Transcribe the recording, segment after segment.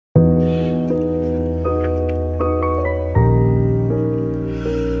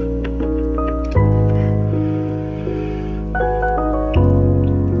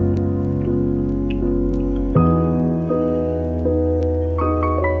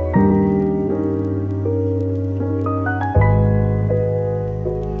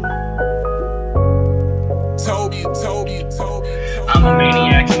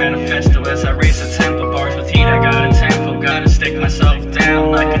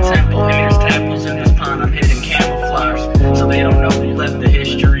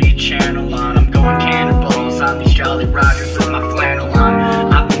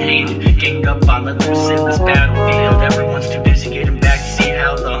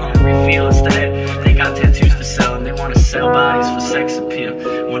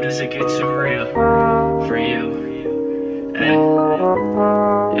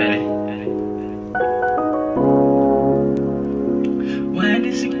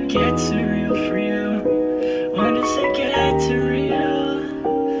get to real freedom? When does it get to real?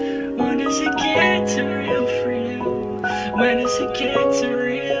 When does it get to real freedom? When does it get to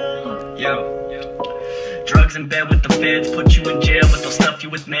real? Yo. Drugs in bed with the feds, put you in jail, but they'll stuff you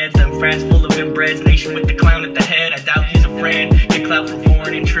with meds. Them frats full of inbreds, nation with the clown at the head. I doubt he's a friend. Get clout for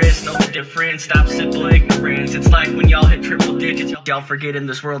foreign interests, know the difference. Stop simple ignorance. It's like when y'all hit triple digits. Y'all forget in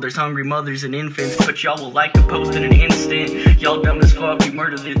this world there's hungry mothers and infants, but y'all will like a post in an instant. Y'all dumb as fuck, we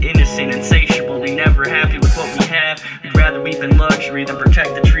murder the innocent, insatiably never happy with what we have. We'd rather weep in luxury than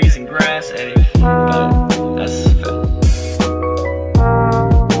protect the trees and grass. Hey, but that's